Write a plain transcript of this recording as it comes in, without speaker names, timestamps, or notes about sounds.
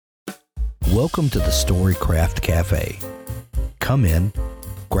Welcome to the Storycraft Cafe. Come in,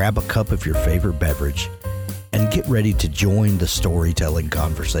 grab a cup of your favorite beverage, and get ready to join the storytelling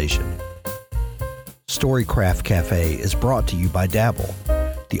conversation. Storycraft Cafe is brought to you by Dabble,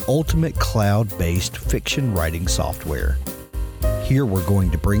 the ultimate cloud-based fiction writing software. Here we're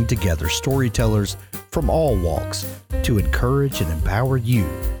going to bring together storytellers from all walks to encourage and empower you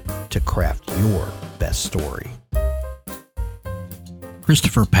to craft your best story.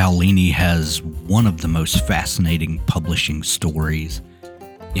 Christopher Paolini has one of the most fascinating publishing stories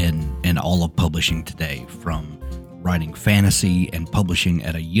in all of publishing today, from writing fantasy and publishing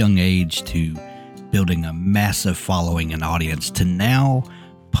at a young age to building a massive following and audience to now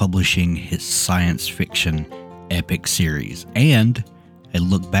publishing his science fiction epic series and a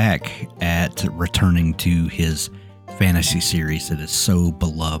look back at returning to his fantasy series that is so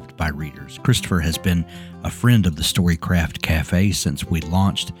beloved by readers. Christopher has been a friend of the Storycraft Cafe since we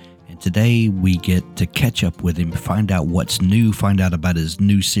launched, and today we get to catch up with him, find out what's new, find out about his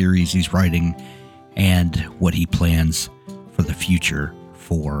new series he's writing, and what he plans for the future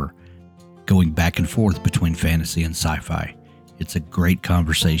for going back and forth between fantasy and sci-fi. It's a great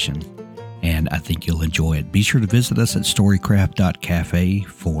conversation, and I think you'll enjoy it. Be sure to visit us at storycraft.cafe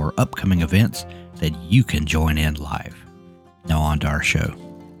for upcoming events that you can join in live. Now on to our show.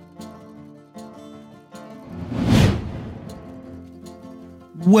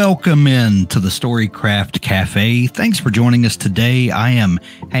 Welcome in to the Storycraft Cafe. Thanks for joining us today. I am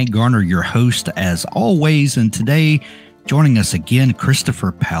Hank Garner, your host as always, and today joining us again,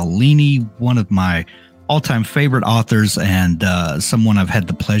 Christopher Paolini, one of my all-time favorite authors and someone I've had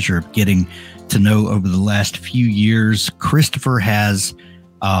the pleasure of getting to know over the last few years. Christopher has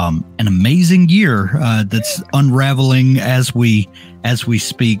an amazing year that's unraveling as we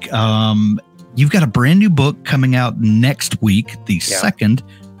speak. You've got a brand new book coming out next week, the second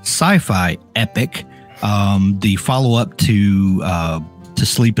sci-fi epic, the follow-up to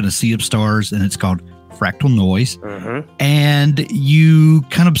Sleep in a Sea of Stars, and it's called Fractal Noise. Mm-hmm. And you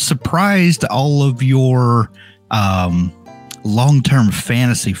kind of surprised all of your long-term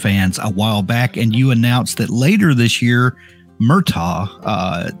fantasy fans a while back, and you announced that later this year,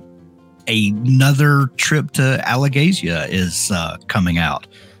 Murtaugh, another trip to Alagasia is coming out.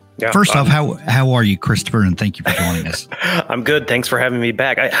 Yeah, First off, how are you, Christopher? And thank you for joining us. I'm good. Thanks for having me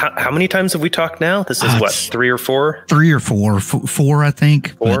back. How many times have we talked now? This is what, 3 or 4? 3 or 4, 4, I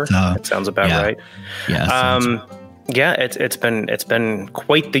think. 4. But, that sounds about right. Yeah. Yeah, it's been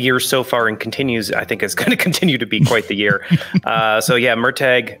quite the year so far, and continues. I think is going to continue to be quite the year. So yeah,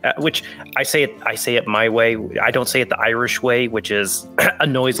 Murtaugh, which I say it my way. I don't say it the Irish way, which is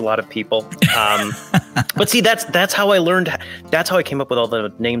annoys a lot of people. But see, that's how I learned. That's how I came up with all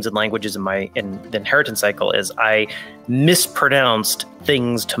the names and languages in the inheritance cycle. Is I mispronounced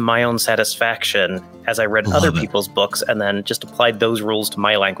things to my own satisfaction as I read other people's books, and then just applied those rules to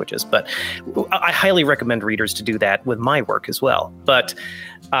my languages. But I highly recommend readers to do that with my work as well. But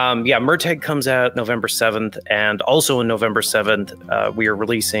Murtaugh comes out November 7th, and also on November 7th, we are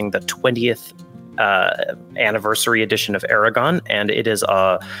releasing the 20th anniversary edition of Aragon, and it is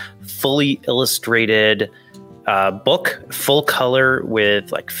a fully illustrated book, full color,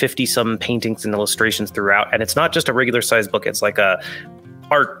 with like 50 some paintings and illustrations throughout. And it's not just a regular size book. It's like a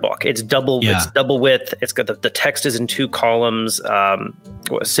art book. It's double width. It's got the text is in 2 columns.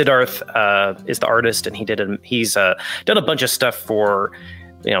 Siddharth is the artist, and he's done a bunch of stuff for,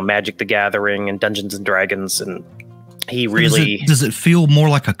 Magic the Gathering and Dungeons and Dragons, and he really does it feel more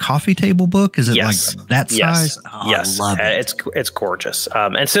like a coffee table book? Is it like that size? Yes. I love it. It's gorgeous.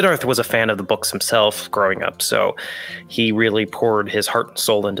 And Siddharth was a fan of the books himself growing up, so he really poured his heart and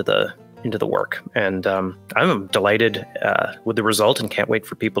soul into the work. And I'm delighted with the result, and can't wait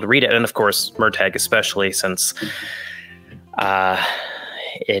for people to read it. And of course, Murtaugh, especially, since there's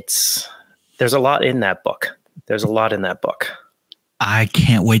a lot in that book. I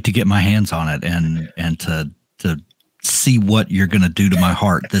can't wait to get my hands on it and to see what you're going to do to my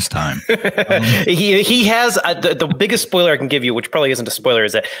heart this time. He has the biggest spoiler I can give you, which probably isn't a spoiler,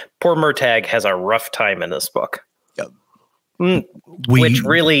 is that poor Murtaugh has a rough time in this book. Which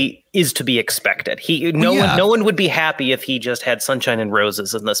really is to be expected. No one would be happy if he just had sunshine and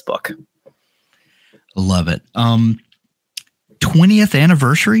roses in this book. Love it. 20th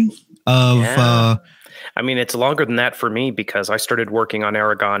anniversary of it's longer than that for me, because I started working on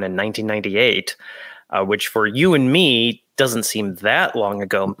Aragon in 1998, which for you and me doesn't seem that long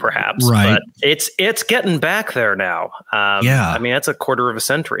ago, perhaps. Right. But it's getting back there now. That's a quarter of a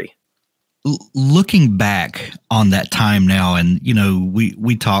century. Looking back on that time now, and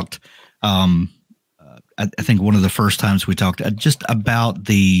we talked I think one of the first times we talked just about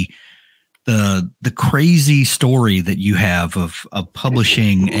the the crazy story that you have of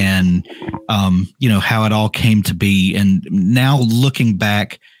publishing and how it all came to be, and now looking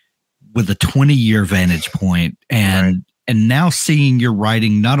back with a 20-year vantage point, and now seeing your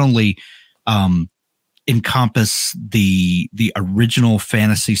writing not only encompass the original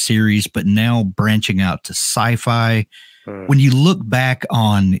fantasy series, but now branching out to sci-fi. When you look back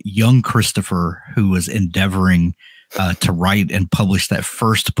on young Christopher, who was endeavoring to write and publish that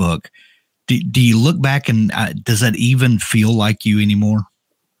first book, do you look back and does that even feel like you anymore?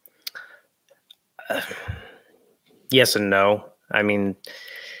 Yes and no. I mean,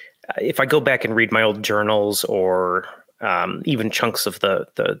 if I go back and read my old journals or even chunks of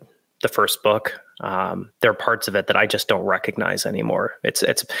the first book, there are parts of it that I just don't recognize anymore.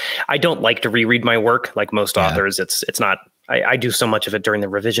 I don't like to reread my work like most authors. It's not. I do so much of it during the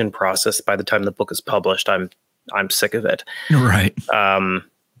revision process. By the time the book is published, I'm sick of it. Right.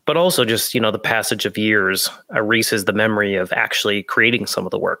 But also just, the passage of years erases the memory of actually creating some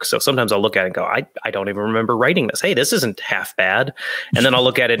of the work. So sometimes I'll look at it and go, I don't even remember writing this. Hey, this isn't half bad. And then I'll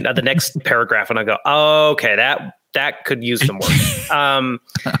look at it at the next paragraph and I go, oh, okay, that could use some work.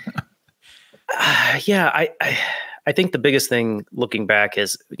 I think the biggest thing looking back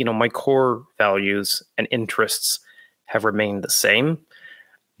is, my core values and interests have remained the same.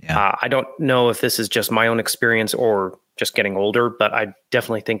 Yeah. I don't know if this is just my own experience or just getting older, but I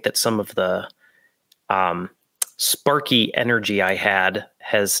definitely think that some of the sparky energy I had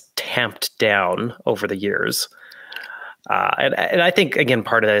has tamped down over the years. And I think, again,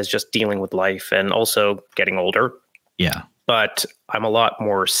 part of that is just dealing with life and also getting older. Yeah. But I'm a lot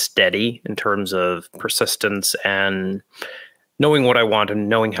more steady in terms of persistence and knowing what I want and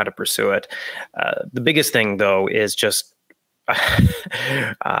knowing how to pursue it. The biggest thing, though, is just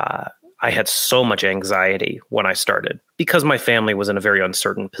I had so much anxiety when I started because my family was in a very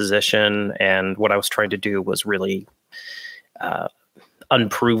uncertain position. And what I was trying to do was really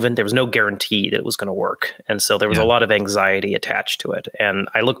unproven. There was no guarantee that it was going to work. And so there was a lot of anxiety attached to it. And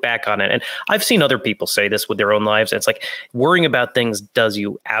I look back on it, and I've seen other people say this with their own lives. And it's like worrying about things does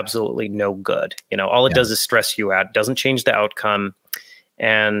you absolutely no good. All it does is stress you out. It doesn't change the outcome.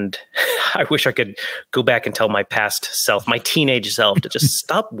 And I wish I could go back and tell my past self, my teenage self, to just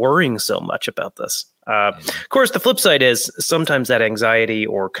stop worrying so much about this. Of course, the flip side is sometimes that anxiety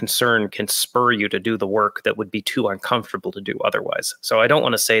or concern can spur you to do the work that would be too uncomfortable to do otherwise. So I don't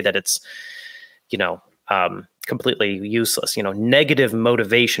want to say that it's, completely useless. Negative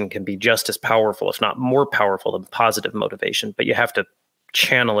motivation can be just as powerful, if not more powerful than positive motivation, but you have to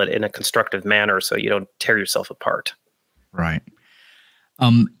channel it in a constructive manner so you don't tear yourself apart. Right.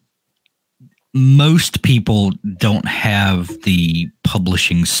 Most people don't have the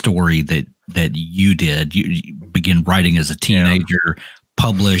publishing story that you did. You begin writing as a teenager,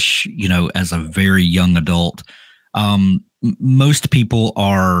 publish, as a very young adult. Most people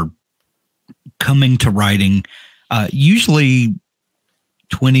are coming to writing, usually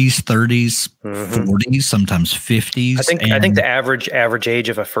 20s, 30s, 40s, sometimes 50s. I think the average age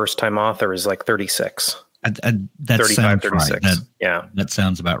of a first-time author is like 36. That 35, sounds 36. Right. That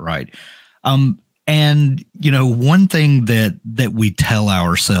sounds about right. And one thing that we tell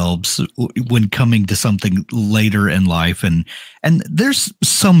ourselves when coming to something later in life, and there's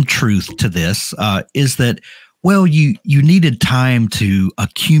some truth to this, is that, well, you needed time to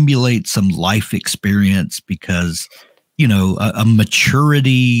accumulate some life experience because, a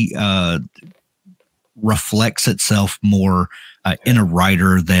maturity reflects itself more in a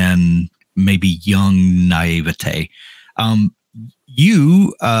writer than maybe young naivete.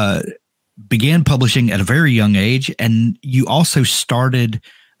 You began publishing at a very young age, and you also started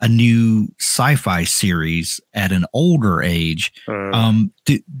a new sci-fi series at an older age.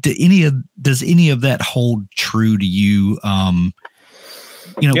 Does any of that hold true to you?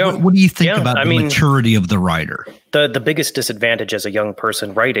 What do you think about the maturity of the writer? The biggest disadvantage as a young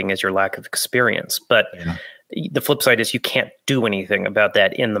person writing is your lack of experience, but the flip side is you can't do anything about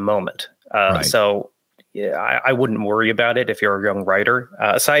that in the moment. So I wouldn't worry about it if you're a young writer,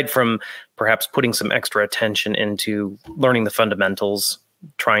 aside from perhaps putting some extra attention into learning the fundamentals,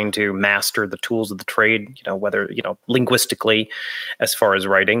 trying to master the tools of the trade, whether, linguistically as far as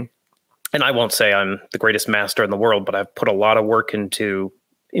writing. And I won't say I'm the greatest master in the world, but I've put a lot of work into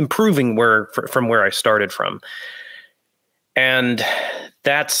improving from where I started from. And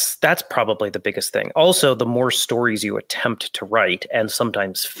that's probably the biggest thing. Also, the more stories you attempt to write and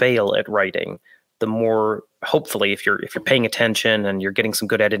sometimes fail at writing, the more, hopefully, if you're paying attention and you're getting some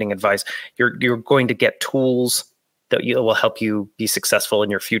good editing advice, you're going to get tools that will help you be successful in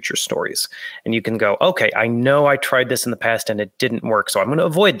your future stories. And you can go, okay, I know I tried this in the past and it didn't work, so I'm going to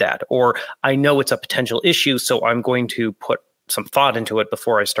avoid that. Or I know it's a potential issue, so I'm going to put some thought into it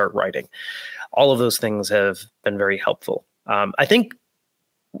before I start writing. All of those things have been very helpful. I think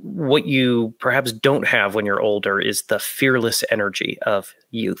what you perhaps don't have when you're older is the fearless energy of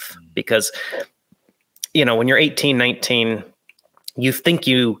youth, because, you know, when you're 18, 19, you think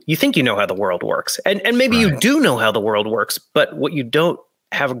you know how the world works, and maybe you do know how the world works, but what you don't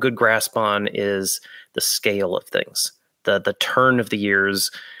have a good grasp on is the scale of things, the turn of the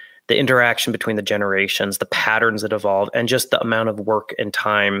years, the interaction between the generations, the patterns that evolve, and just the amount of work and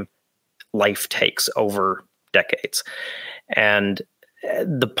time life takes over decades. And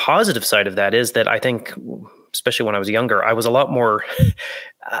the positive side of that is that I think, especially when I was younger, I was a lot more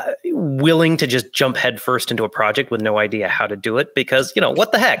willing to just jump headfirst into a project with no idea how to do it, because, you know,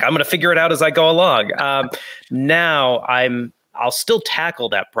 what the heck, I'm going to figure it out as I go along. Now I'll still tackle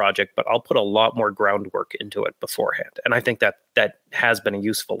that project, but I'll put a lot more groundwork into it beforehand. And I think that has been a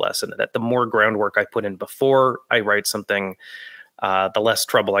useful lesson, that the more groundwork I put in before I write something, the less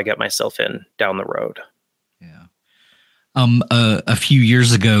trouble I get myself in down the road. Yeah. A few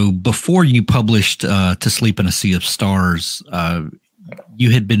years ago, before you published To Sleep in a Sea of Stars,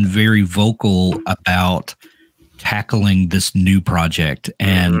 you had been very vocal about tackling this new project,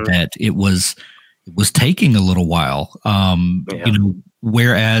 and that it was taking a little while. You know,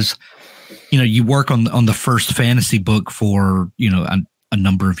 whereas, you know, you work on the first fantasy book for, you know, a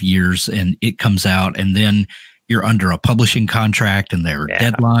number of years, and it comes out, and then you're under a publishing contract, and there are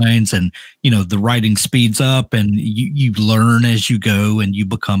deadlines, and, you know, the writing speeds up, and you learn as you go, and you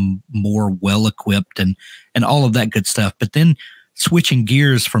become more well-equipped, and all of that good stuff. But then switching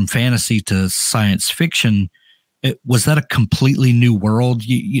gears from fantasy to science fiction, was that a completely new world?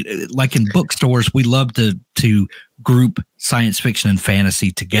 You, like in bookstores, we love to group science fiction and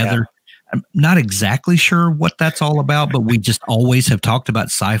fantasy together. I'm not exactly sure what that's all about, but we just always have talked about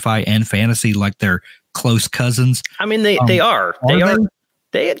sci-fi and fantasy like they're close cousins. I mean, they are. They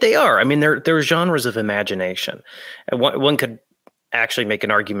are. I mean, they're genres of imagination. And one could actually make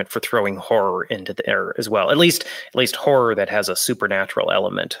an argument for throwing horror into there as well. At least horror that has a supernatural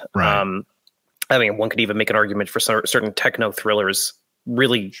element. Right. I mean, one could even make an argument for certain techno thrillers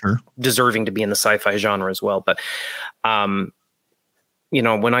really deserving to be in the sci-fi genre as well. But, you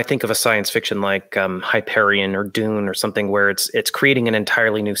know, when I think of a science fiction like Hyperion or Dune or something where it's creating an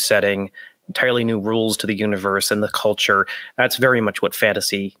entirely new setting, entirely new rules to the universe and the culture, that's very much what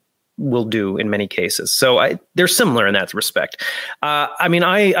fantasy will do in many cases. So they're similar in that respect. I mean,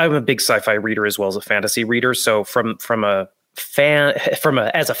 I'm a big sci-fi reader as well as a fantasy reader. So as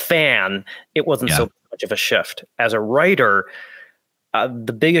a fan, it wasn't so much of a shift. As a writer,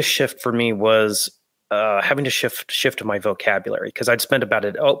 the biggest shift for me was having to shift my vocabulary, because I'd spent about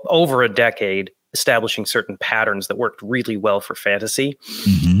over a decade establishing certain patterns that worked really well for fantasy,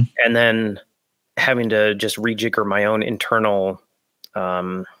 and then having to just rejigger my own internal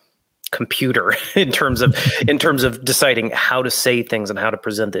computer in terms of deciding how to say things and how to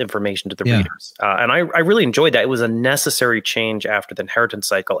present the information to the readers. And I really enjoyed that. It was a necessary change after the inheritance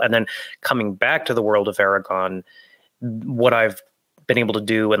cycle. And then coming back to the world of Aragon, what I've been able to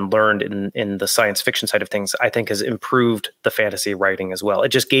do and learned in the science fiction side of things, I think has improved the fantasy writing as well. It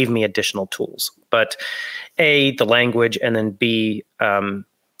just gave me additional tools. But A, the language, and then B,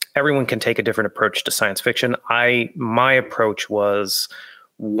 everyone can take a different approach to science fiction. My approach was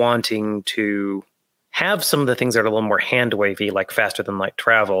wanting to have some of the things that are a little more hand wavy, like faster than light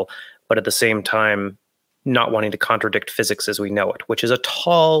travel, but at the same time, not wanting to contradict physics as we know it, which is a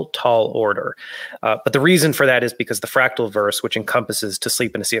tall order. But the reason for that is because the fractal verse, which encompasses To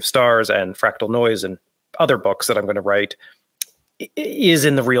Sleep in a Sea of Stars and Fractal Noise and other books that I'm going to write, is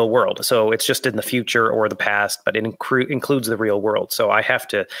in the real world. So it's just in the future or the past, but it includes the real world. So I had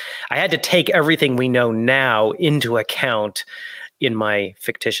to take everything we know now into account in my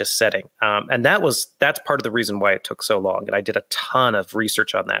fictitious setting. And that's part of the reason why it took so long. And I did a ton of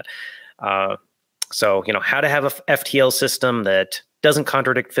research on that. So, you know, how to have a FTL system that doesn't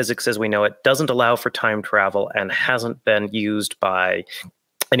contradict physics as we know it, doesn't allow for time travel, and hasn't been used by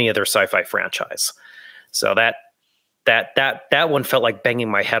any other sci-fi franchise. So that one felt like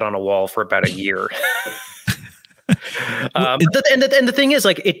banging my head on a wall for about a year. And the thing is,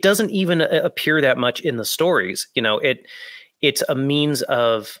 like, it doesn't even appear that much in the stories. You know, it's a means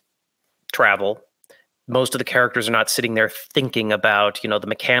of travel. Most of the characters are not sitting there thinking about, you know, the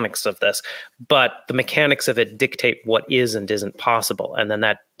mechanics of this, but the mechanics of it dictate what is and isn't possible. And then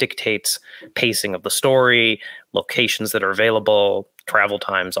that dictates pacing of the story, locations that are available, travel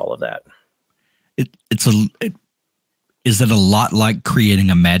times, all of that. Is it a lot like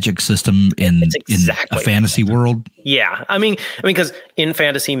creating a magic system in a fantasy world? Yeah. I mean, because in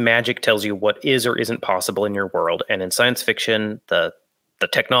fantasy, magic tells you what is or isn't possible in your world. And in science fiction, the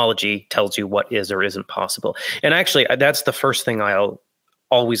technology tells you what is or isn't possible. And actually, that's the first thing I'll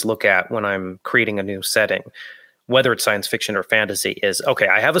always look at when I'm creating a new setting, whether it's science fiction or fantasy, is, okay,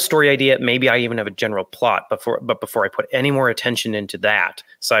 I have a story idea. Maybe I even have a general plot. But before I put any more attention into that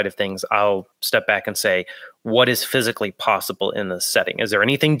side of things, I'll step back and say, what is physically possible in this setting? Is there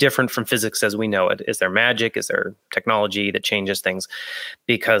anything different from physics as we know it? Is there magic? Is there technology that changes things?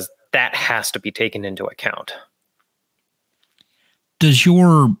 Because that has to be taken into account. Does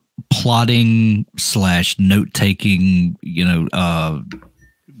your plotting / note-taking,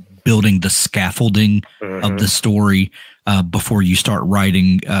 building the scaffolding of the story before you start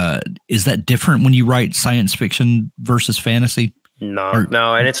writing, is that different when you write science fiction versus fantasy? No,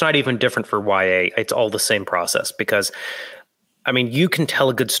 and it's not even different for YA. It's all the same process because, I mean, you can tell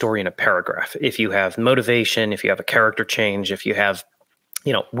a good story in a paragraph if you have motivation, if you have a character change, if you have,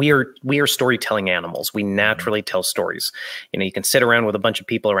 we are storytelling animals. We naturally tell stories. You can sit around with a bunch of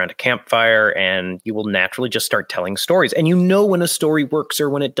people around a campfire and you will naturally just start telling stories. And when a story works or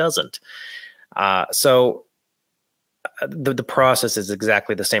when it doesn't. So the process is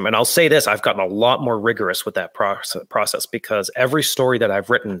exactly the same. And I'll say this, I've gotten a lot more rigorous with that process because every story that I've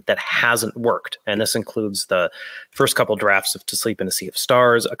written that hasn't worked, and this includes the first couple drafts of To Sleep in a Sea of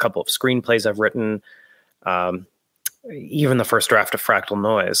Stars, a couple of screenplays I've written, even the first draft of Fractal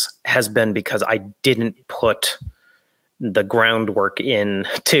Noise, has been because I didn't put the groundwork in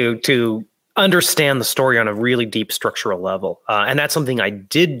to understand the story on a really deep structural level. And that's something I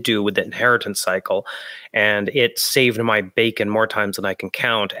did do with the Inheritance cycle. And it saved my bacon more times than I can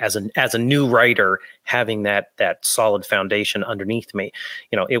count as a new writer, having that solid foundation underneath me.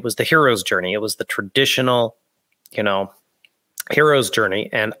 It was the hero's journey. It was the traditional, hero's journey,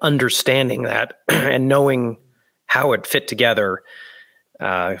 and understanding that and knowing how it fit together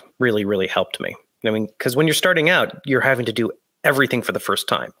really, really helped me. I mean, because when you're starting out, you're having to do everything for the first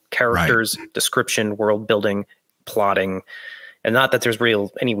time: characters, description, world building, plotting. And not that there's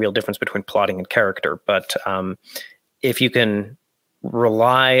any real difference between plotting and character, but if you can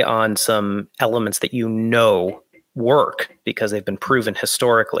rely on some elements that work because they've been proven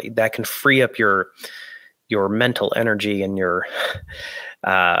historically, that can free up your mental energy and your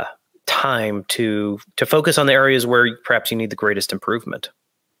time to focus on the areas where perhaps you need the greatest improvement.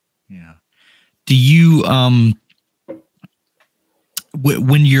 Yeah. Do you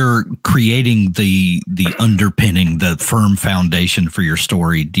when you're creating the underpinning, the firm foundation for your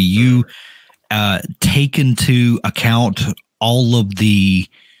story, do you take into account all of the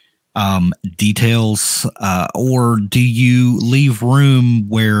details, or do you leave room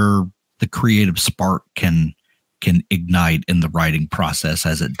where the creative spark can ignite in the writing process,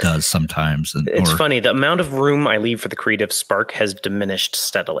 as it does sometimes? It's funny, the amount of room I leave for the creative spark has diminished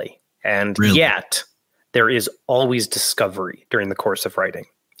steadily, and yet there is always discovery during the course of writing.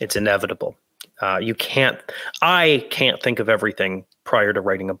 It's inevitable. I can't think of everything prior to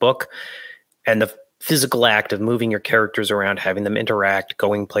writing a book. And the physical act of moving your characters around, having them interact,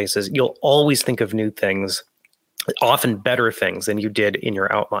 going places, you'll always think of new things, often better things than you did in your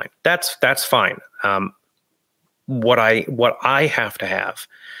outline. That's fine. What I have to have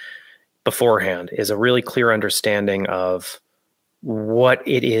beforehand is a really clear understanding of what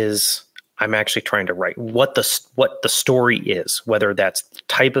it is I'm actually trying to write, what the story is, whether that's the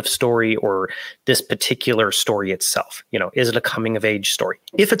type of story or this particular story itself. Is it a coming of age story?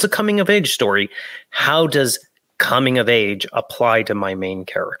 If it's a coming of age story, how does coming of age apply to my main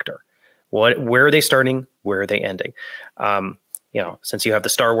character? Where are they starting? Where are they ending? Since you have the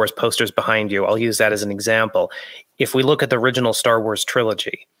Star Wars posters behind you, I'll use that as an example. If we look at the original Star Wars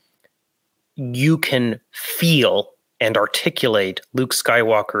trilogy, you can feel and articulate Luke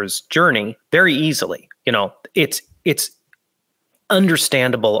Skywalker's journey very easily. It's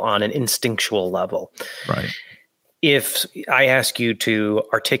understandable on an instinctual level. Right. If I ask you to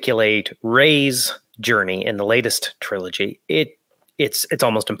articulate Rey's journey in the latest trilogy, it's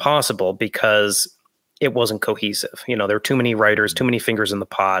almost impossible because it wasn't cohesive. There are too many writers, too many fingers in the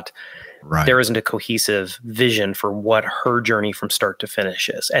pot. Right. There isn't a cohesive vision for what her journey from start to finish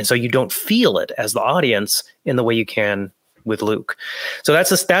is. And so you don't feel it as the audience in the way you can with Luke. So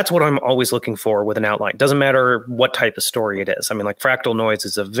that's what I'm always looking for with an outline. Doesn't matter what type of story it is. I mean, like Fractal Noise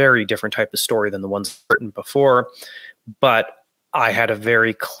is a very different type of story than the ones written before, but I had a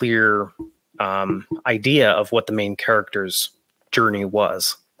very clear idea of what the main character's journey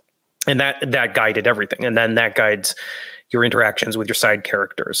was. And that guided everything. And then that guides your interactions with your side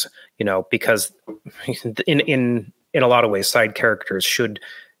characters, because in in a lot of ways, side characters should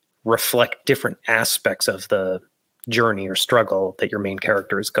reflect different aspects of the journey or struggle that your main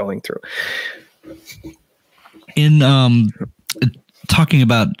character is going through. In talking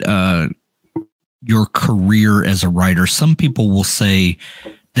about your career as a writer, some people will say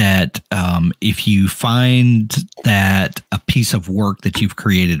that if you find that a piece of work that you've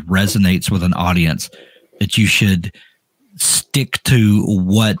created resonates with an audience, that you should stick to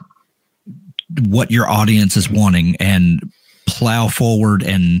what your audience is wanting and plow forward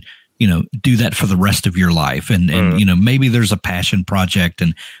and, do that for the rest of your life. And maybe there's a passion project.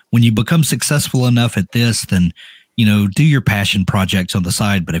 And when you become successful enough at this, then, do your passion projects on the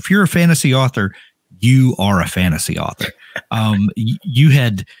side. But if you're a fantasy author, you are a fantasy author. You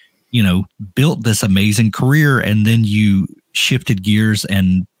had, built this amazing career, and then you shifted gears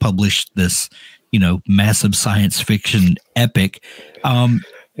and published this, massive science fiction epic.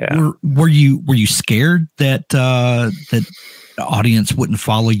 Were you scared that that the audience wouldn't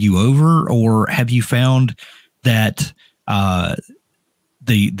follow you over, or have you found that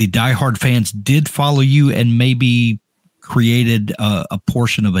the diehard fans did follow you and maybe created a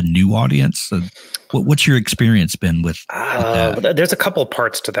portion of a new audience? So what's your experience been with that? There's a couple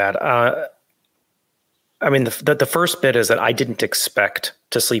parts to that. I mean, the first bit is that I didn't expect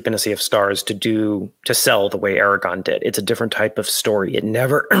To Sleep in a Sea of Stars to sell the way Aragon did. It's a different type of story. It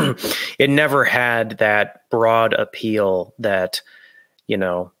never had that broad appeal that,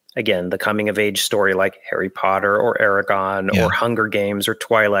 again, the coming of age story like Harry Potter or Aragon or Hunger Games or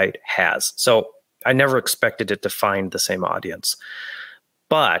Twilight has. So I never expected it to find the same audience.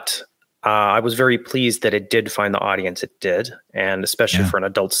 But I was very pleased that it did find the audience it did. And especially for an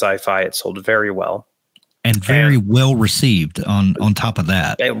adult sci-fi, it sold very well. And very well received on top of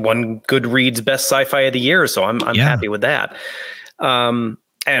that. It won Goodreads Best Sci-Fi of the Year, so I'm happy with that. And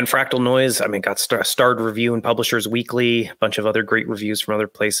Fractal Noise, got a starred review in Publishers Weekly, a bunch of other great reviews from other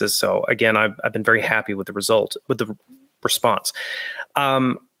places. So again, I've been very happy with the response.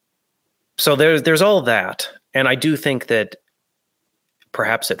 So there's all that. And I do think that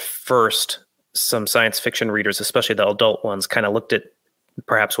perhaps at first, some science fiction readers, especially the adult ones, kind of looked at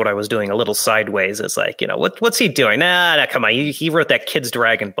perhaps what I was doing a little sideways as like, what's he doing? Nah, come on. He wrote that Kid's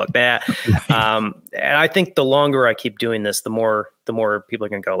Dragon book. Nah. And I think the longer I keep doing this, the more people are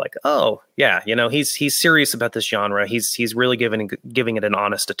going to go like, oh yeah, he's serious about this genre. He's really giving it an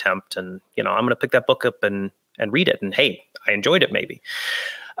honest attempt. And, I'm going to pick that book up and read it. And hey, I enjoyed it maybe.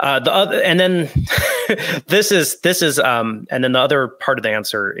 And then this is, and then the other part of the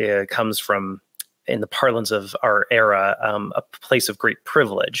answer comes from, in the parlance of our era, a place of great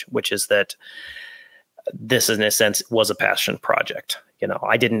privilege, which is that this, in a sense, was a passion project.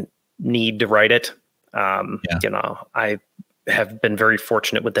 I didn't need to write it. I have been very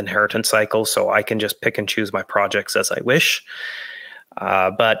fortunate with the inheritance cycle, so I can just pick and choose my projects as I wish.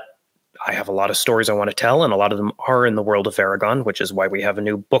 But I have a lot of stories I want to tell, and a lot of them are in the world of Aragon, which is why we have a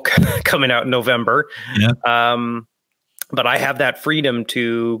new book coming out in November. Yeah. But I have that freedom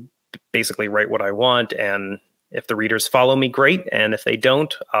to basically write what I want, and if the readers follow me, great, and if they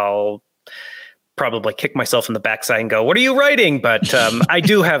don't, I'll probably kick myself in the backside and go, what are you writing? But I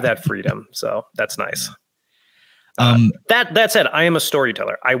do have that freedom, so that's nice. That said, I am a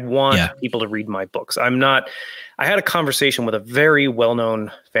storyteller. I want people to read my books. I had a conversation with a very well-known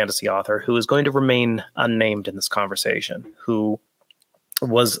fantasy author who is going to remain unnamed in this conversation, who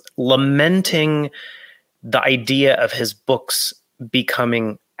was lamenting the idea of his books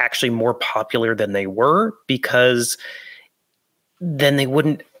becoming actually more popular than they were, because then they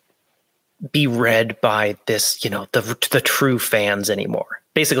wouldn't be read by this, the true fans anymore.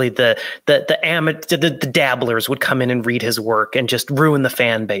 Basically, the dabblers would come in and read his work and just ruin the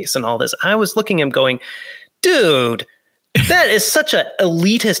fan base and all this. I was looking at him going, dude, that is such an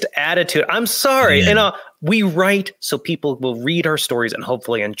elitist attitude. I'm sorry. Yeah. We write so people will read our stories and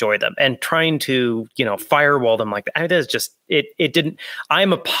hopefully enjoy them, and trying to, firewall them like that. It is just, it didn't,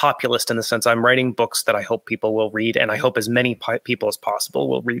 I'm a populist in the sense I'm writing books that I hope people will read, and I hope as many people as possible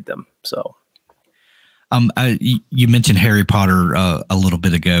will read them. So, you mentioned Harry Potter a little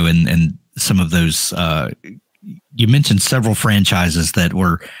bit ago, and some of those, you mentioned several franchises that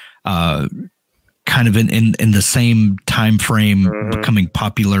were, kind of in the same time frame becoming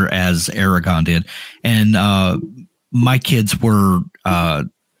popular as Aragon did. And my kids were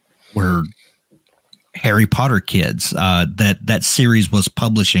Harry Potter kids. That series was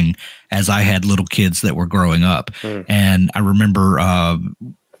publishing as I had little kids that were growing up. And I remember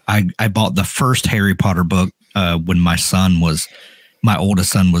I bought the first Harry Potter book when my son was my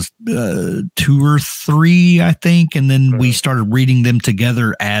oldest son was 2 or 3, I think. And then we started reading them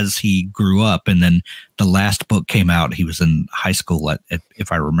together as he grew up. And then the last book came out. He was in high school,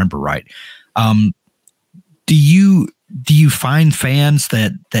 if I remember right. Do you find fans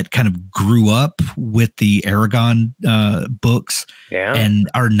that kind of grew up with the Aragon books and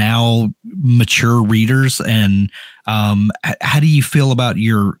are now mature readers? And how do you feel about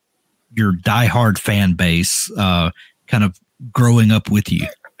your diehard fan base kind of growing up with you?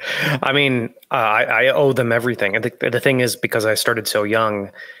 I mean, I owe them everything. And the thing is, because I started so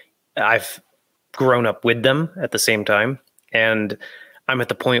young, I've grown up with them at the same time. And I'm at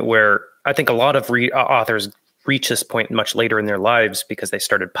the point where I think a lot of authors reach this point much later in their lives because they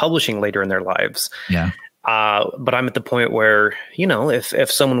started publishing later in their lives. Yeah. But I'm at the point where, you know,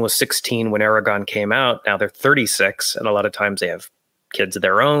 if someone was 16 when Aragon came out, now they're 36, and a lot of times they have kids of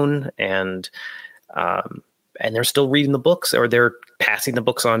their own, and they're still reading the books, or they're passing the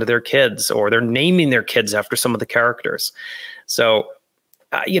books on to their kids, or they're naming their kids after some of the characters. So,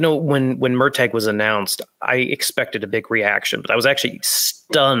 you know, when Murtagh was announced, I expected a big reaction, but I was actually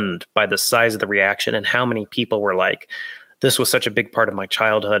stunned by the size of the reaction and how many people were like, this was such a big part of my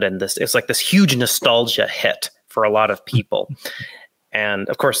childhood. And it's like this huge nostalgia hit for a lot of people. And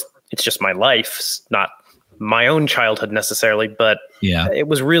of course, it's just my life, not my own childhood necessarily, but it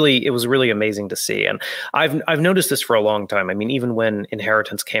was really amazing to see. And I've noticed this for a long time. I mean, even when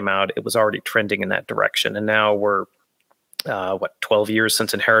Inheritance came out, it was already trending in that direction. And now we're 12 years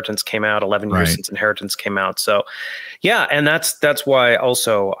since Inheritance came out, 11 years since Inheritance came out. So yeah. And that's why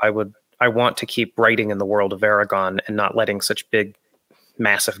also I want to keep writing in the world of Aragon and not letting such big,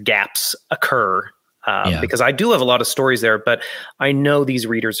 massive gaps occur. Because I do have a lot of stories there, but I know these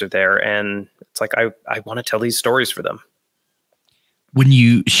readers are there, and it's like, I want to tell these stories for them. When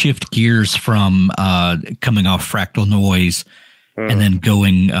you shift gears from coming off Fractal Noise and then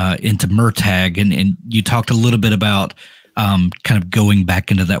going into Murtagh, and you talked a little bit about kind of going back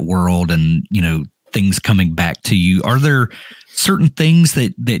into that world and, you know, things coming back to you. Are there certain things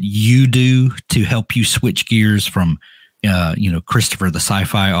that you do to help you switch gears from, you know, Christopher, the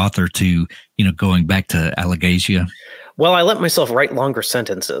sci-fi author, to, you know, going back to Allegasia? Well, I let myself write longer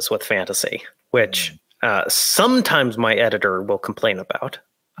sentences with fantasy, which sometimes my editor will complain about,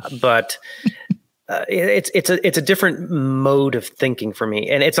 but it's a different mode of thinking for me.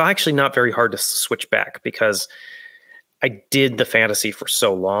 And it's actually not very hard to switch back because I did the fantasy for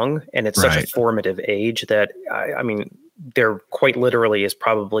so long, and it's such a formative age that I mean, there quite literally is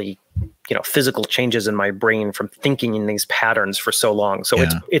probably, you know, physical changes in my brain from thinking in these patterns for so long. So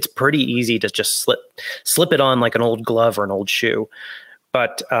it's pretty easy to just slip it on like an old glove or an old shoe.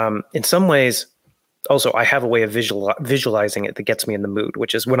 But in some ways, also, I have a way of visualizing it that gets me in the mood,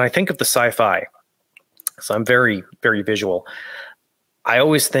 which is when I think of the sci-fi. So I'm very, very visual. I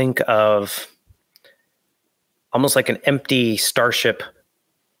always think of almost like an empty spaceship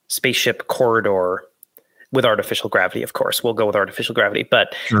corridor with artificial gravity, of course. We'll go with artificial gravity,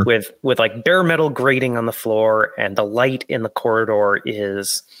 but with like bare metal grating on the floor, and the light in the corridor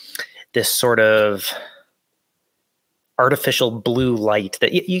is this sort of artificial blue light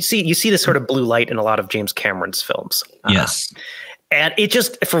that you see this sort of blue light in a lot of James Cameron's films. Yes. And it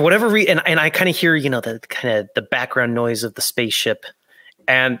just, for whatever reason, and I kind of hear, you know, the background noise of the spaceship,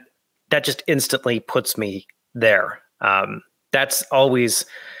 and that just instantly puts me there. That's always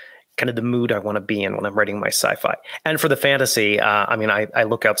kind of the mood I want to be in when I'm writing my sci-fi. And for the fantasy, I mean, I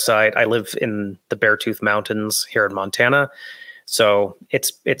look outside. I live in the Beartooth Mountains here in Montana, so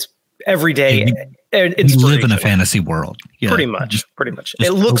it's every day. You live in a fantasy world, pretty much.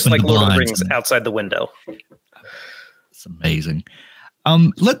 It looks like Lord of the Rings outside the window. It's amazing.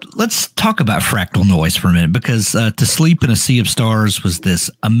 Let's talk about Fractal Noise for a minute, because To Sleep in a Sea of Stars was this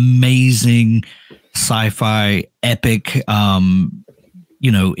amazing sci-fi epic,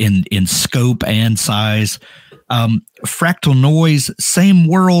 you know, in scope and size. Fractal Noise, same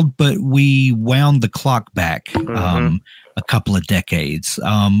world, but we wound the clock back a couple of decades.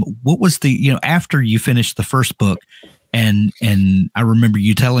 What was the, you know, after you finished the first book, and I remember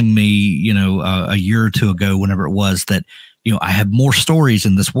you telling me, you know, a year or two ago, whenever it was, that, you know, I have more stories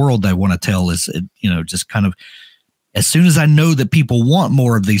in this world I want to tell. Is, you know, just kind of, as soon as I know that people want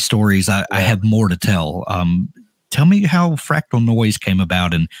more of these stories, I have more to tell. Tell me how Fractal Noise came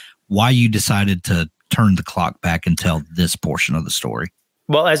about and why you decided to turn the clock back and tell this portion of the story.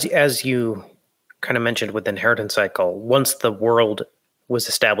 Well, as you kind of mentioned with the Inheritance Cycle, once the world was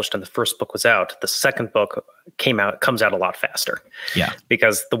established and the first book was out, the second book comes out a lot faster. Yeah,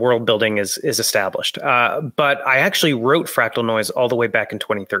 because the world building is established. But I actually wrote Fractal Noise all the way back in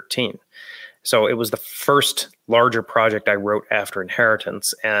 2013. So it was the first larger project I wrote after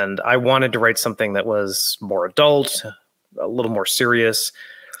Inheritance, and I wanted to write something that was more adult, a little more serious,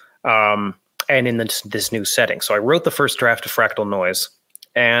 and in this new setting. So I wrote the first draft of Fractal Noise,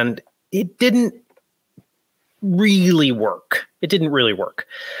 and it didn't really work.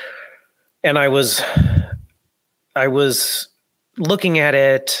 And I was looking at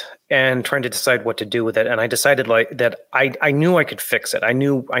it and trying to decide what to do with it. And I decided that I knew I could fix it. I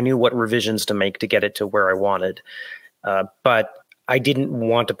knew what revisions to make to get it to where I wanted. But I didn't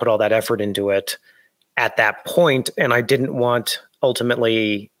want to put all that effort into it at that point. And I didn't want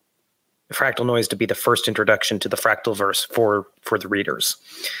ultimately Fractal Noise to be the first introduction to the Fractalverse for the readers.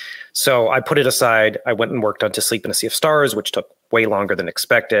 So I put it aside. I went and worked on To Sleep in a Sea of Stars, which took way longer than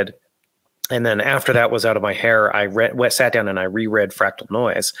expected. And then after that was out of my hair, I sat down and I reread Fractal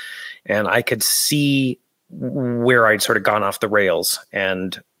Noise, and I could see where I'd sort of gone off the rails.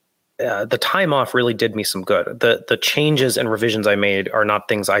 And the time off really did me some good. The changes and revisions I made are not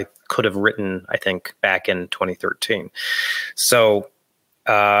things I could have written, I think, back in 2013. So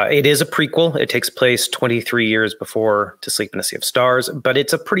it is a prequel. It takes place 23 years before To Sleep in a Sea of Stars, but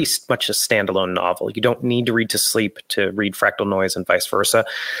it's a pretty much a standalone novel. You don't need to read To Sleep to read Fractal Noise and vice versa.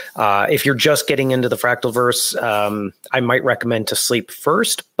 If you're just getting into the Fractalverse, I might recommend To Sleep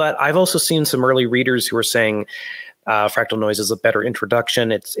first, but I've also seen some early readers who are saying Fractal Noise is a better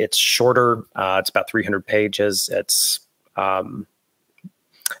introduction. It's shorter. It's about 300 pages. It's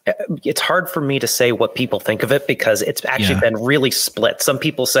hard for me to say what people think of it because it's actually been really split. Some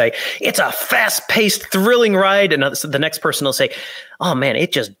people say it's a fast-paced, thrilling ride, and the next person will say, "Oh man,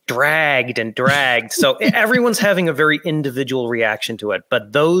 it just dragged and dragged." So everyone's having a very individual reaction to it.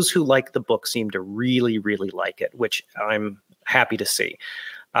 But those who like the book seem to really, really like it, which I'm happy to see.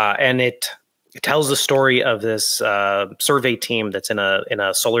 And it tells the story of this survey team that's in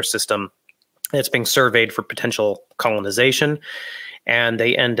a solar system that's being surveyed for potential colonization. And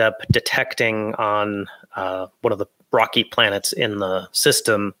they end up detecting on one of the rocky planets in the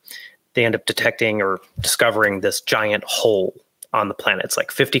system, they end up detecting or discovering this giant hole on the planet. It's like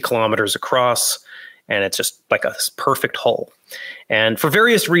 50 kilometers across, and it's just like this perfect hole. And for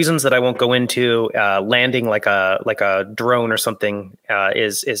various reasons that I won't go into, landing like a drone or something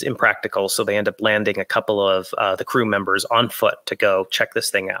is impractical. So they end up landing a couple of the crew members on foot to go check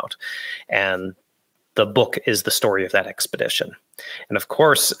this thing out. And the book is the story of that expedition. And of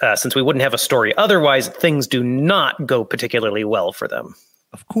course, since we wouldn't have a story otherwise, things do not go particularly well for them.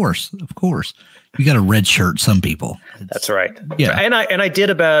 Of course. You got a red shirt, some people. That's right. Yeah. And I did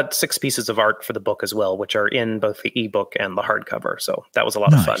about 6 pieces of art for the book as well, which are in both the ebook and the hardcover. So that was a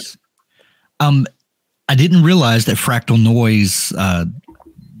lot of fun. I didn't realize that Fractal Noise,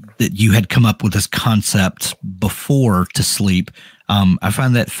 that you had come up with this concept before To Sleep. I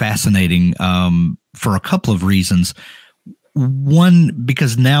find that fascinating for a couple of reasons. One,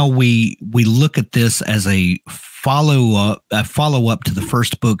 because now we look at this as a follow up to the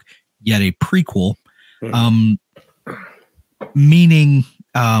first book, yet a prequel, meaning,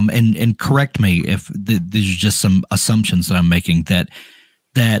 and correct me if these are just some assumptions that I'm making,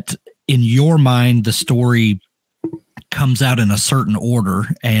 that in your mind the story comes out in a certain order,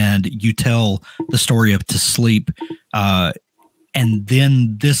 and you tell the story of To Sleep, and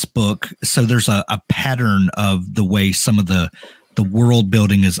then this book. So there's a pattern of the way some of the world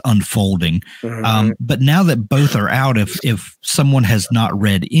building is unfolding. But now that both are out, if someone has not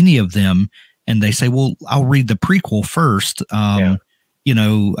read any of them and they say, well, I'll read the prequel first, and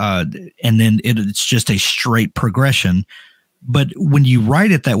then it's just a straight progression. But when you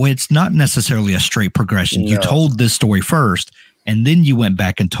write it that way, it's not necessarily a straight progression. No. You told this story first, and then you went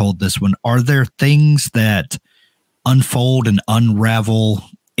back and told this one. Are there things that unfold and unravel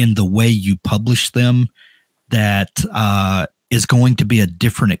in the way you publish them that is going to be a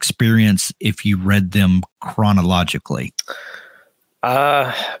different experience if you read them chronologically?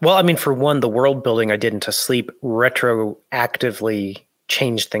 Well, I mean, for one, the world building I did in To Sleep retroactively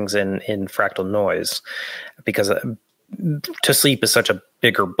changed things in Fractal Noise, because To Sleep is such a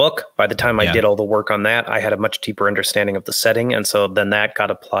bigger book. By the time I did all the work on that, I had a much deeper understanding of the setting. And so then that got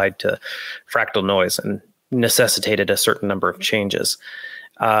applied to Fractal Noise and necessitated a certain number of changes.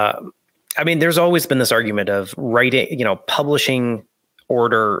 I mean, there's always been this argument of writing, publishing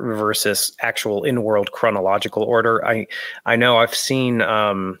order versus actual in-world chronological order. I know I've seen,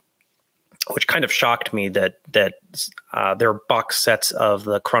 which kind of shocked me, that there are box sets of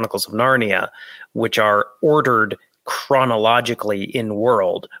the Chronicles of Narnia, which are ordered chronologically in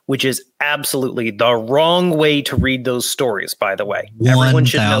world, which is absolutely the wrong way to read those stories, by the way. Everyone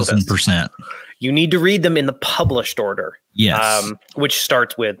should know this. 1000%. you need to read them in the published order. Yes. Which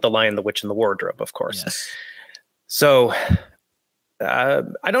starts with The Lion, the Witch, and the Wardrobe, of course. Yes. So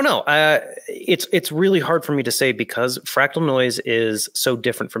I don't know. It's really hard for me to say because Fractal Noise is so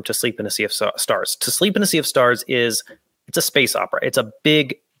different from To Sleep in a Sea of Stars. To Sleep in a Sea of Stars it's a space opera. It's a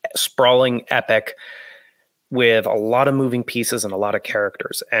big, sprawling epic with a lot of moving pieces and a lot of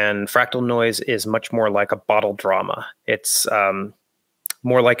characters. And Fractal Noise is much more like a bottle drama. It's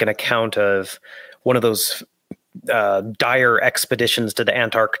more like an account of one of those dire expeditions to the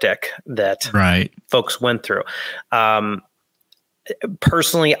Antarctic that folks went through.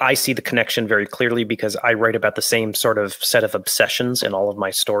 Personally, I see the connection very clearly because I write about the same sort of set of obsessions in all of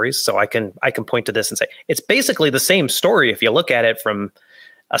my stories. So I can point to this and say, it's basically the same story if you look at it from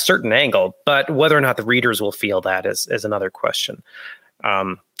a certain angle, but whether or not the readers will feel that is another question.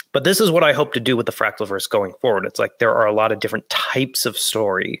 But this is what I hope to do with the Fractalverse going forward. It's like there are a lot of different types of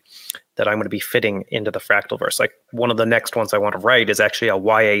story that I'm going to be fitting into the Fractalverse. Like one of the next ones I want to write is actually a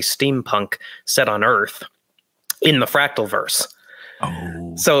YA steampunk set on Earth in the Fractalverse.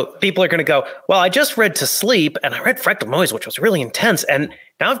 Oh. So people are going to go, well, I just read To Sleep and I read Fractal Noise, which was really intense. And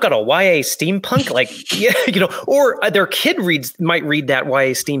now I've got a YA steampunk, like, yeah, or their kid might read that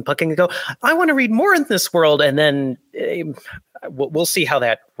YA steampunk and go, I want to read more in this world. And then we'll see how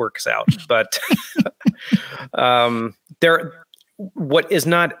that works out. But what is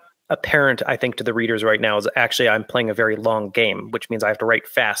not apparent, I think, to the readers right now is actually I'm playing a very long game, which means I have to write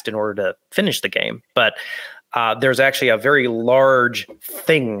fast in order to finish the game. But there's actually a very large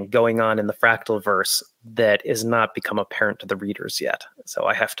thing going on in the Fractalverse that is not become apparent to the readers yet. So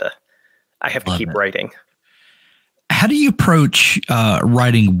I have to keep writing. How do you approach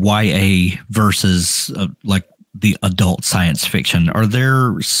writing YA versus like the adult science fiction? Are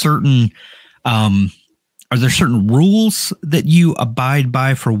there certain rules that you abide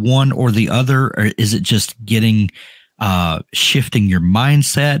by for one or the other, or is it just shifting your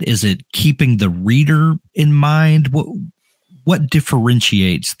mindset? Is it keeping the reader in mind? What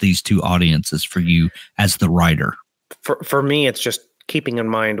differentiates these two audiences for you as the writer? For me, it's just keeping in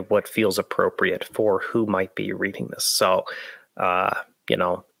mind what feels appropriate for who might be reading this. So,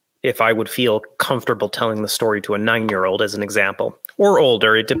 if I would feel comfortable telling the story to a 9-year-old as an example, or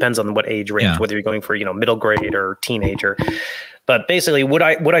older, it depends on what age range, whether you're going for, middle grade or teenager. But basically, would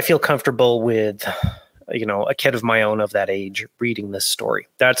I feel comfortable with a kid of my own of that age reading this story?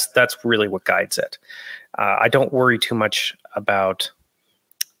 That's really what guides it. I don't worry too much about,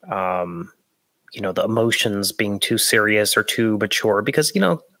 the emotions being too serious or too mature because,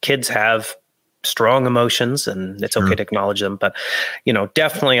 kids have strong emotions and it's okay to acknowledge them. But,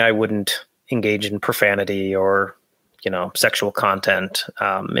 definitely I wouldn't engage in profanity or, sexual content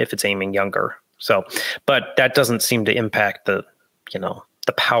if it's aiming younger. So, but that doesn't seem to impact the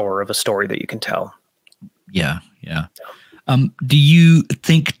power of a story that you can tell. Yeah. Do you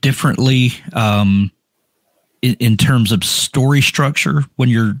think differently in terms of story structure when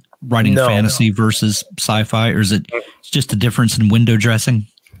you're writing fantasy versus sci-fi, or is it just a difference in window dressing?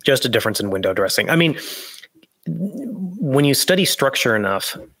 Just a difference in window dressing. I mean, when you study structure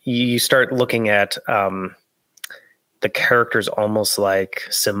enough, you start looking at the characters almost like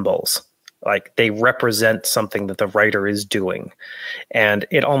symbols. Like they represent something that the writer is doing. And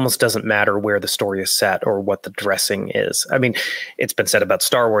it almost doesn't matter where the story is set or what the dressing is. I mean, it's been said about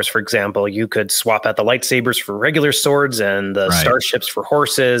Star Wars, for example, you could swap out the lightsabers for regular swords and the starships for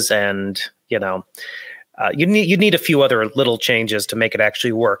horses. And, you'd need a few other little changes to make it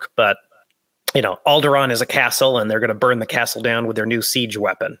actually work. But, Alderaan is a castle and they're going to burn the castle down with their new siege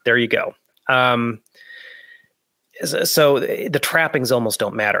weapon. There you go. So the trappings almost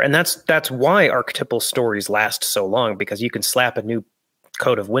don't matter. And that's why archetypal stories last so long, because you can slap a new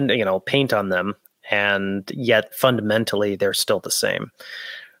coat of paint on them, and yet fundamentally they're still the same.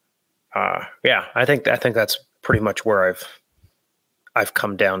 I think that's pretty much where I've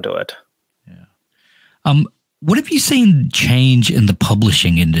come down to it. Yeah. What have you seen change in the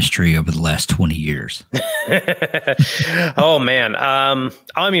publishing industry over the last 20 years? Oh, man. I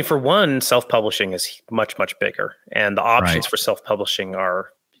mean, for one, self-publishing is much, much bigger. And the options for self-publishing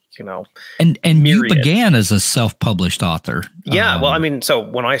are, And myriad. You began as a self-published author. Yeah. Well, I mean, so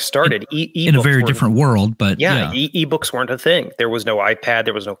when I started, in a very different world, but ebooks weren't a thing. There was no iPad.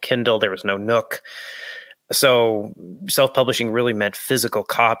 There was no Kindle. There was no Nook. So self-publishing really meant physical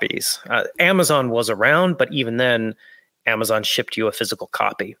copies. Amazon was around, but even then, Amazon shipped you a physical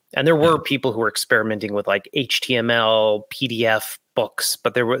copy. And there were people who were experimenting with like HTML, PDF books,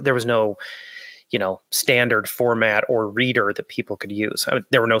 but there was no, standard format or reader that people could use. I mean,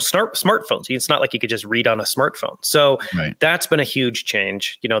 there were no smartphones. It's not like you could just read on a smartphone. So that's been a huge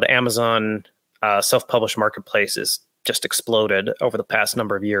change. The Amazon self-published marketplace is just exploded over the past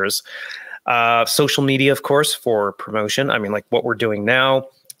number of years. Social media, of course, for promotion. I mean, like what we're doing now,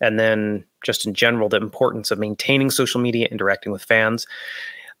 and then just in general, the importance of maintaining social media, interacting with fans.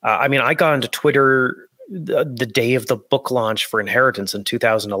 I mean, I got into Twitter the day of the book launch for Inheritance in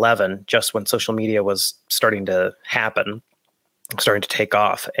 2011, just when social media was starting to happen, starting to take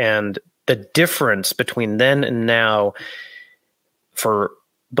off. And the difference between then and now, for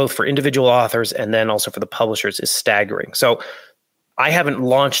both for individual authors and then also for the publishers, is staggering. So I haven't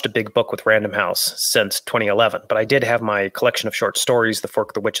launched a big book with Random House since 2011, but I did have my collection of short stories, The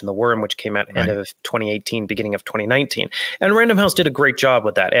Fork, the Witch, and the Worm, which came out end of 2018, beginning of 2019. And Random House did a great job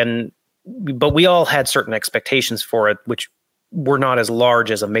with that. But we all had certain expectations for it, which were not as large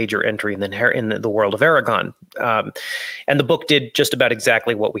as a major entry in the world of Aragon. And the book did just about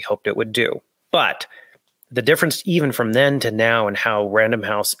exactly what we hoped it would do. But the difference even from then to now and how Random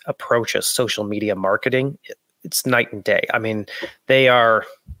House approaches social media marketing, it's night and day. I mean, they are,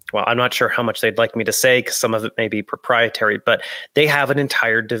 well, I'm not sure how much they'd like me to say because some of it may be proprietary, but they have an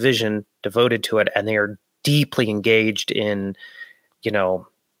entire division devoted to it, and they are deeply engaged in,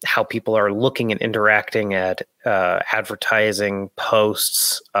 how people are looking and interacting at advertising,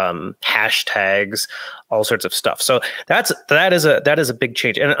 posts, hashtags, all sorts of stuff. So that is a big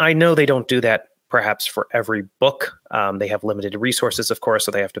change. And I know they don't do that perhaps for every book. They have limited resources, of course,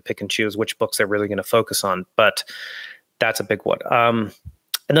 so they have to pick and choose which books they're really going to focus on. But that's a big one.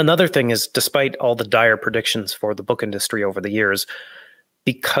 And another thing is, despite all the dire predictions for the book industry over the years,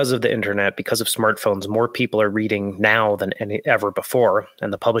 because of the internet, because of smartphones, more people are reading now than ever before.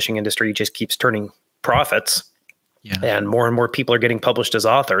 And the publishing industry just keeps turning profits. Yeah. And more people are getting published as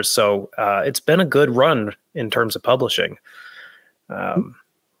authors. So it's been a good run in terms of publishing.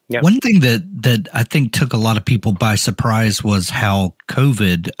 Yeah. One thing that I think took a lot of people by surprise was how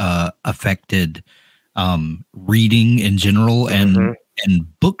COVID affected reading in general and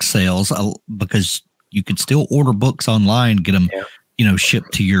book sales, because you could still order books online, get them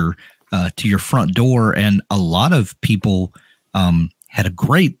shipped to your front door, and a lot of people had a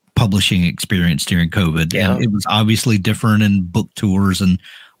great publishing experience during COVID. Yeah. And it was obviously different, and book tours and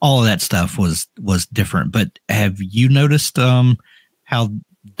all of that stuff was different. But have you noticed how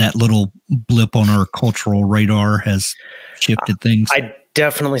that little blip on our cultural radar has shifted things? I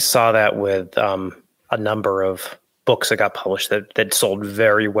definitely saw that with a number of books that got published that sold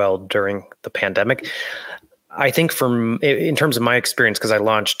very well during the pandemic. I think in terms of my experience, because I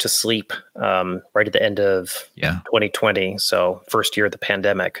launched To Sleep right at the end of 2020, so first year of the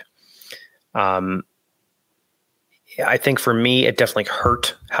pandemic. I think for me, it definitely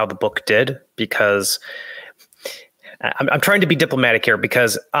hurt how the book did, because I'm trying to be diplomatic here,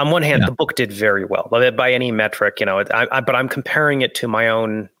 because on one hand, the book did very well by any metric, but I'm comparing it to my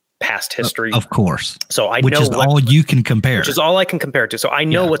own past history. Of course. So which is all you can compare. Which is all I can compare it to. So I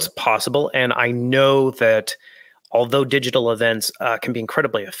know what's possible. And I know that although digital events can be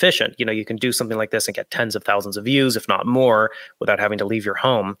incredibly efficient, you can do something like this and get tens of thousands of views, if not more, without having to leave your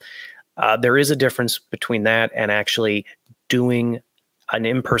home. There is a difference between that and actually doing an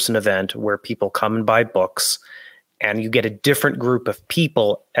in-person event where people come and buy books, and you get a different group of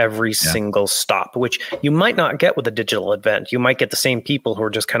people every single stop, which you might not get with a digital event. You might get the same people who are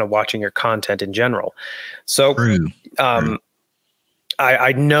just kind of watching your content in general. So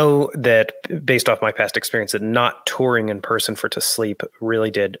I know that based off my past experience, that not touring in person for To Sleep really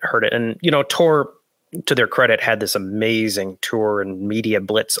did hurt it. And, Tor, to their credit, had this amazing tour and media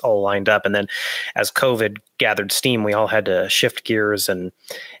blitz all lined up. And then as COVID gathered steam, we all had to shift gears. And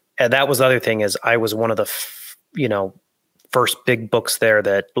that was the other thing, is I was one of the first big books there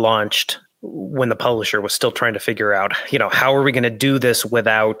that launched when the publisher was still trying to figure out, how are we going to do this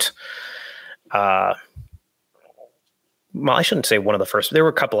without, well, I shouldn't say one of the first, there were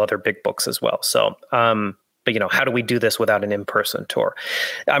a couple other big books as well. So, but how do we do this without an in-person tour?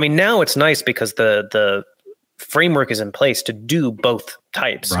 I mean, now it's nice because the framework is in place to do both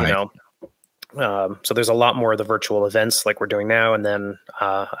types, so there's a lot more of the virtual events like we're doing now. And then,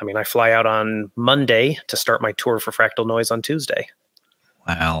 I fly out on Monday to start my tour for Fractal Noise on Tuesday.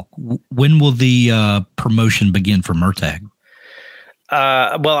 Wow. When will the promotion begin for Murtagh?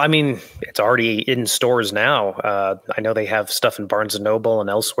 Well, it's already in stores now. I know they have stuff in Barnes & Noble and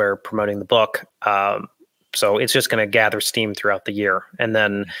elsewhere promoting the book. So it's just going to gather steam throughout the year. And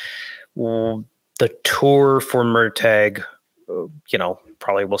then the tour for Murtagh,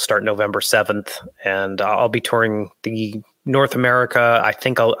 probably will start November 7th, and I'll be touring the North America. I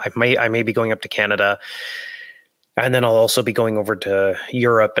think I may be going up to Canada, and then I'll also be going over to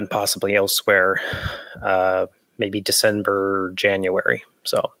Europe and possibly elsewhere, maybe December, January.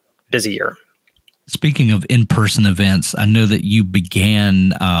 So busy year. Speaking of in-person events, I know that you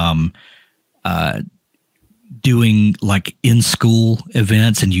began doing like in-school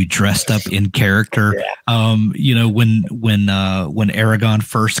events, and you dressed up in character. Yeah. You know, when Aragon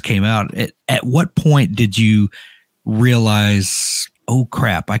first came out, at what point did you realize, oh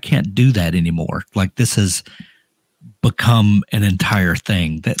crap, I can't do that anymore? Like, this has become an entire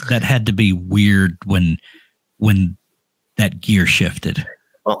thing. That had to be weird when that gear shifted.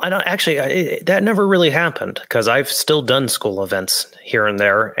 Well, I don't actually. That never really happened, because I've still done school events here and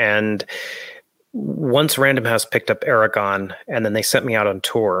there. And once Random House picked up Aragon, and then they sent me out on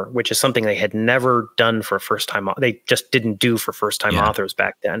tour, which is something they had never done for first time. They just didn't do for first time authors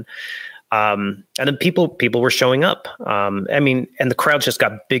back then. And then people were showing up. I mean, and the crowds just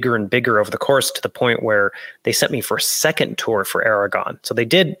got bigger and bigger over the course, to the point where they sent me for a second tour for Aragon. So we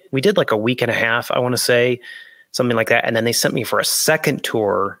did like a week and a half, I want to say, something like that. And then they sent me for a second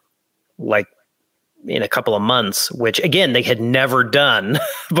tour, like in a couple of months, which again, they had never done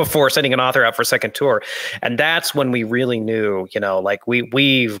before, sending an author out for a second tour. And that's when we really knew, you know, like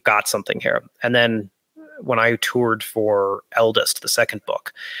we've got something here. And then when I toured for Eldest, the second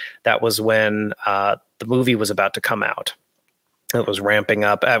book, that was when the movie was about to come out. It was ramping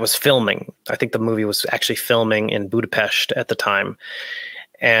up. I was filming. I think the movie was actually filming in Budapest at the time.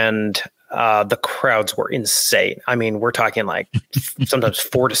 And the crowds were insane. I mean, we're talking like sometimes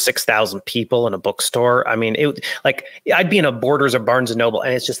 4,000 to 6,000 people in a bookstore. I mean, I'd be in a Borders or Barnes and Noble,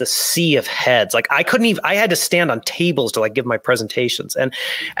 and it's just a sea of heads. Like, I had to stand on tables to like give my presentations. And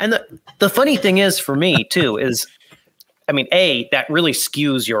the funny thing is, for me too, is, I mean, that really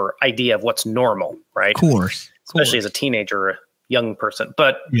skews your idea of what's normal, right? Of course. Especially as a teenager or a young person.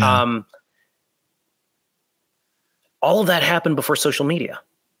 But all of that happened before social media.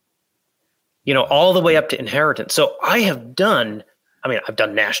 You know, all the way up to Inheritance. So I've done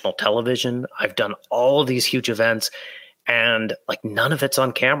national television. I've done all of these huge events, and like none of it's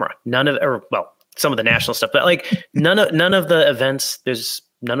on camera. Some of the national stuff, but like none of the events,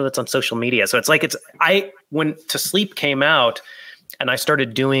 none of it's on social media. So it's like, when To Sleep came out, and I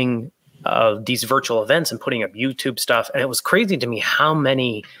started doing these virtual events and putting up YouTube stuff, and it was crazy to me how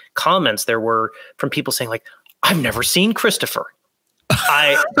many comments there were from people saying like, I've never seen Christopher.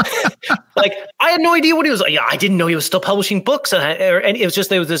 I had no idea what he was like. Yeah, I didn't know he was still publishing books, and it was just,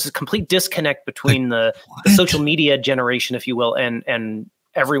 there was this complete disconnect between the social media generation, if you will, and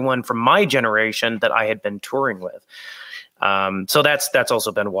everyone from my generation that I had been touring with. So that's also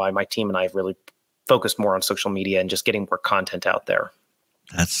been why my team and I have really focused more on social media and just getting more content out there.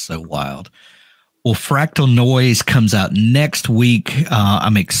 That's so wild. Well, Fractal Noise comes out next week.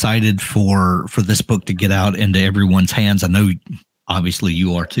 I'm excited for this book to get out into everyone's hands. I know, obviously,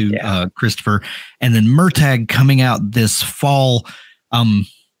 you are too, Christopher. And then Murtagh coming out this fall.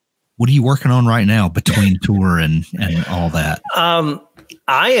 What are you working on right now between tour and all that?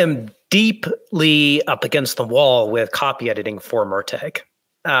 I am deeply up against the wall with copy editing for Murtagh,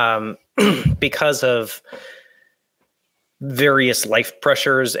 because of various life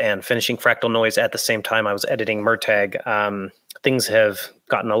pressures and finishing Fractal Noise at the same time I was editing Murtagh. Things have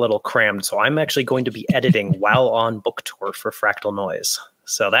gotten a little crammed, so I'm actually going to be editing while on book tour for Fractal Noise.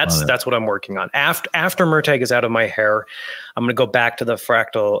 So that's what I'm working on. After Murtagh is out of my hair, I'm going to go back to the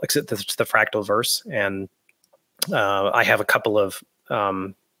Fractal verse, and I have a couple of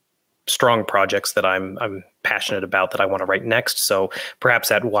strong projects that I'm passionate about that I want to write next. So perhaps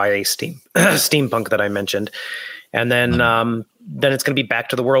that YA steampunk that I mentioned, and then it's going to be back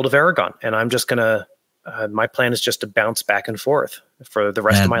to the world of Aragon, and I'm just going to. My plan is just to bounce back and forth for the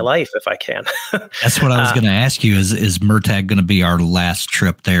rest of my life, if I can. That's what I was going to ask you. Is Murtagh going to be our last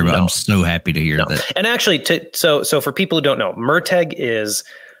trip there? But no. I'm so happy to hear that. And actually, so for people who don't know, Murtagh is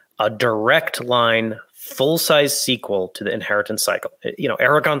a direct line, full-size sequel to the Inheritance cycle. You know,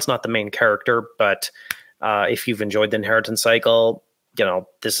 Aragon's not the main character, but if you've enjoyed the Inheritance cycle, you know,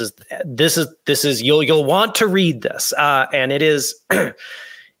 this is you'll want to read this, and it is.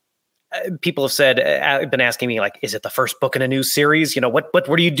 People have been asking me, like, is it the first book in a new series? You know, what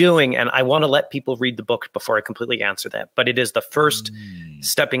are you doing? And I want to let people read the book before I completely answer that. But it is the first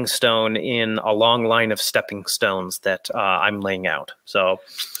stepping stone in a long line of stepping stones that I'm laying out. So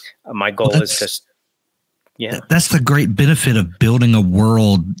my goal is just, that's the great benefit of building a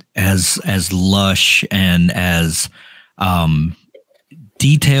world as lush and as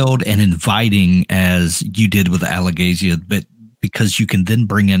detailed and inviting as you did with Allegasia, but because you can then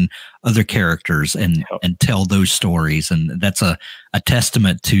bring in other characters and tell those stories. And that's a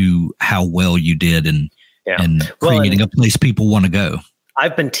testament to how well you did and creating a place people want to go.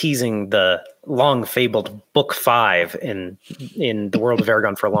 I've been teasing the long fabled book 5 in the world of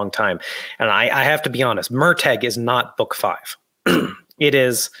Aragon for a long time. And I have to be honest, Murtagh is not book 5. It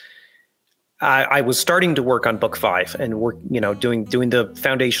is. I was starting to work on book 5 and we're, doing the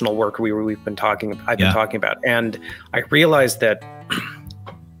foundational work I've been talking about. And I realized that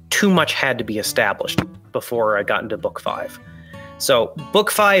too much had to be established before I got into book 5. So book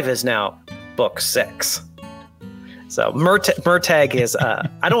 5 is now book 6. So Murtagh is,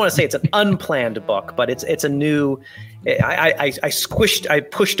 I don't want to say it's an unplanned book, but it's a new, I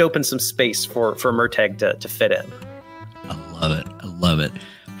pushed open some space for Murtagh to fit in. I love it.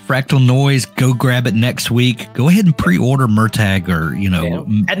 Fractal Noise, go grab it next week. Go ahead and pre-order Murtagh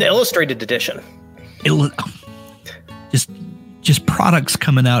and the illustrated edition. Just products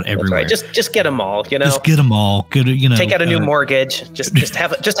coming out everywhere. That's right. Just get them all. Just get them all. Good. Take out a new mortgage. Just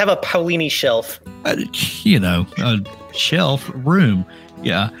have a Paolini shelf. Shelf room.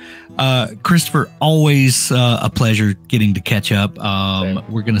 Yeah. Christopher, always a pleasure getting to catch up.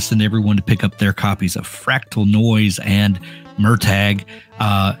 We're going to send everyone to pick up their copies of Fractal Noise and Murtagh.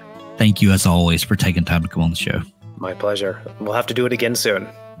 Thank you, as always, for taking time to come on the show. My pleasure. We'll have to do it again soon.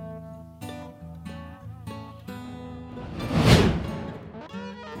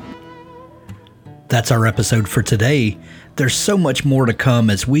 That's our episode for today. There's so much more to come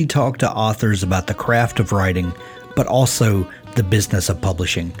as we talk to authors about the craft of writing, but also the business of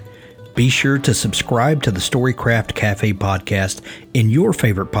publishing. Be sure to subscribe to the Storycraft Cafe podcast in your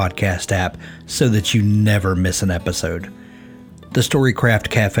favorite podcast app so that you never miss an episode. The Storycraft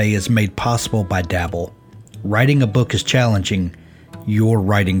Cafe is made possible by Dabble. Writing a book is challenging. Your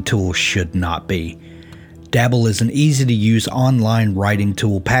writing tool should not be. Dabble is an easy-to-use online writing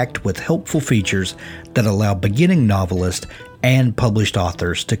tool packed with helpful features that allow beginning novelists and published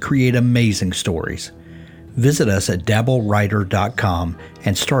authors to create amazing stories. Visit us at dabblewriter.com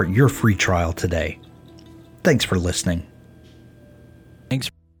and start your free trial today. Thanks for listening.